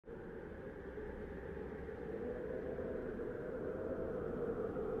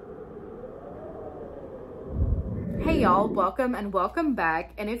Hey y'all, welcome and welcome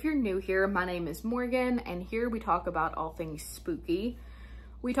back. And if you're new here, my name is Morgan, and here we talk about all things spooky.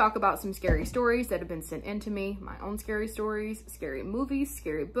 We talk about some scary stories that have been sent in to me, my own scary stories, scary movies,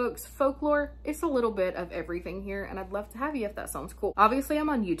 scary books, folklore. It's a little bit of everything here, and I'd love to have you if that sounds cool. Obviously, I'm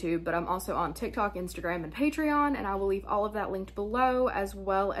on YouTube, but I'm also on TikTok, Instagram, and Patreon, and I will leave all of that linked below, as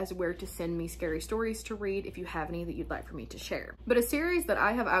well as where to send me scary stories to read if you have any that you'd like for me to share. But a series that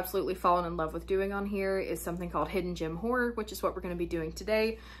I have absolutely fallen in love with doing on here is something called Hidden Gem Horror, which is what we're going to be doing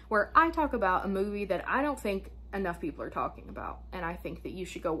today, where I talk about a movie that I don't think enough people are talking about, and I think that you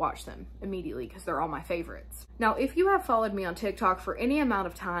should go watch them immediately because they're all my favorites. Now, if you have followed me on TikTok for any amount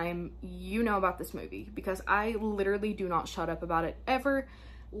of time, you know about this movie because I literally do not shut up about it ever.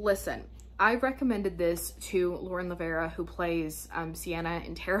 Listen, I recommended this to Lauren Lavera, who plays Sienna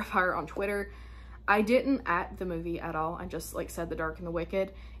in Terrifier on Twitter. I didn't at the movie at all. I just said The Dark and the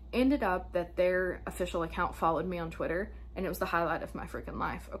Wicked. Ended up that their official account followed me on Twitter, and it was the highlight of my freaking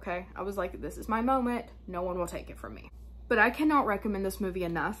life, okay? I was like, this is my moment. No one will take it from me. But I cannot recommend this movie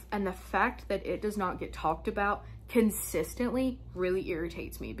enough, and the fact that it does not get talked about consistently really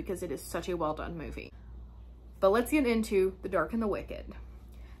irritates me because it is such a well done movie. But let's get into The Dark and the Wicked.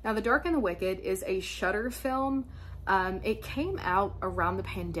 Now, The Dark and the Wicked is a Shudder film. It came out around the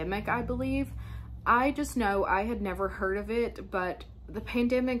pandemic, I believe. I just know I had never heard of it, but the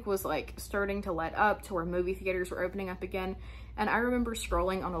pandemic was starting to let up to where movie theaters were opening up again. And I remember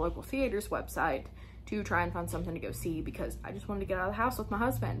scrolling on a local theater's website to try and find something to go see because I just wanted to get out of the house with my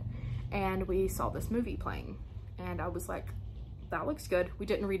husband. And we saw this movie playing. And I was like, that looks good. We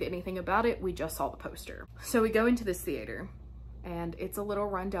didn't read anything about it. We just saw the poster. So we go into this theater, and it's a little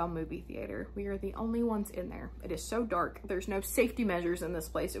rundown movie theater. We are the only ones in there. It is so dark. There's no safety measures in this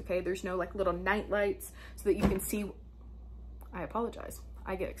place, okay? There's no little night lights so that you can see. I apologize.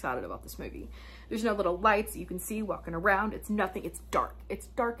 I get excited about this movie. There's no little lights you can see walking around. It's nothing. It's dark. It's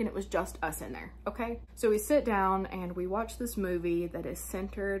dark, and it was just us in there, okay? So we sit down and we watch this movie that is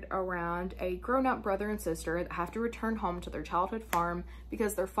centered around a grown-up brother and sister that have to return home to their childhood farm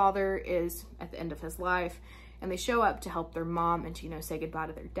because their father is at the end of his life, and they show up to help their mom and to, say goodbye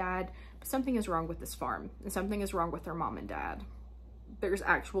to their dad. But something is wrong with this farm, and something is wrong with their mom and dad. There's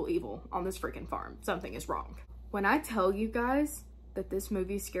actual evil on this freaking farm. Something is wrong. When I tell you guys that this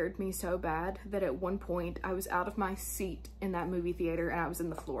movie scared me so bad that at one point I was out of my seat in that movie theater and I was in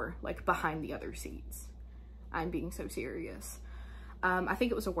the floor, behind the other seats. I'm being so serious. I think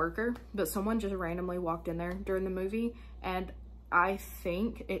it was a worker, but someone just randomly walked in there during the movie, and I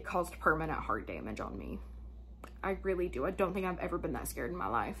think it caused permanent heart damage on me. I really do. I don't think I've ever been that scared in my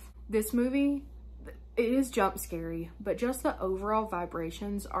life. This movie, it is jump scary, but just the overall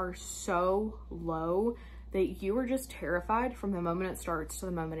vibrations are so low that you are just terrified from the moment it starts to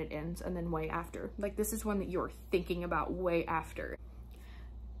the moment it ends, and then way after. This is one that you're thinking about way after.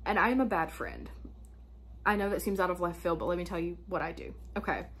 And I am a bad friend. I know that seems out of left field, but let me tell you what I do.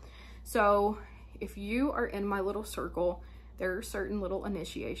 Okay, so if you are in my little circle, there are certain little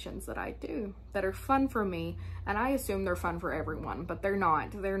initiations that I do that are fun for me, and I assume they're fun for everyone, but they're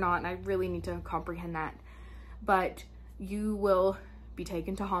not, and I really need to comprehend that. But you will be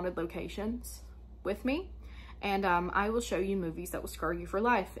taken to haunted locations with me, and I will show you movies that will scar you for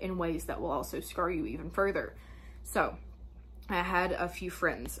life in ways that will also scar you even further. So I had a few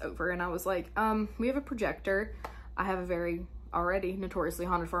friends over, and I was like, we have a projector. I have a very already notoriously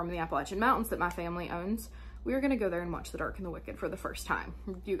haunted farm in the Appalachian Mountains that my family owns. We are gonna go there and watch The Dark and the Wicked for the first time.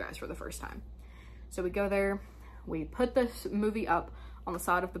 You guys for the first time. So we go there, we put this movie up on the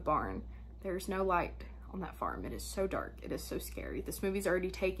side of the barn. There's no light on that farm. It is so dark. It is so scary. This movie's already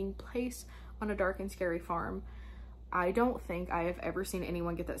taking place on a dark and scary farm. I don't think I have ever seen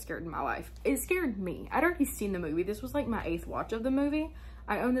anyone get that scared in my life. It scared me. I'd already seen the movie. This was my 8th watch of the movie.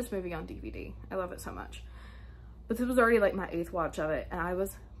 I own this movie on DVD. I love it so much. But this was already my 8th watch of it, and I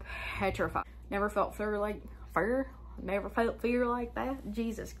was petrified. Never felt fear Never felt fear like that.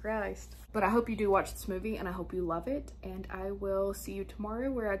 Jesus Christ. But I hope you do watch this movie, and I hope you love it, and I will see you tomorrow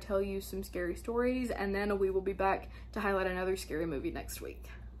where I tell you some scary stories, and then we will be back to highlight another scary movie next week.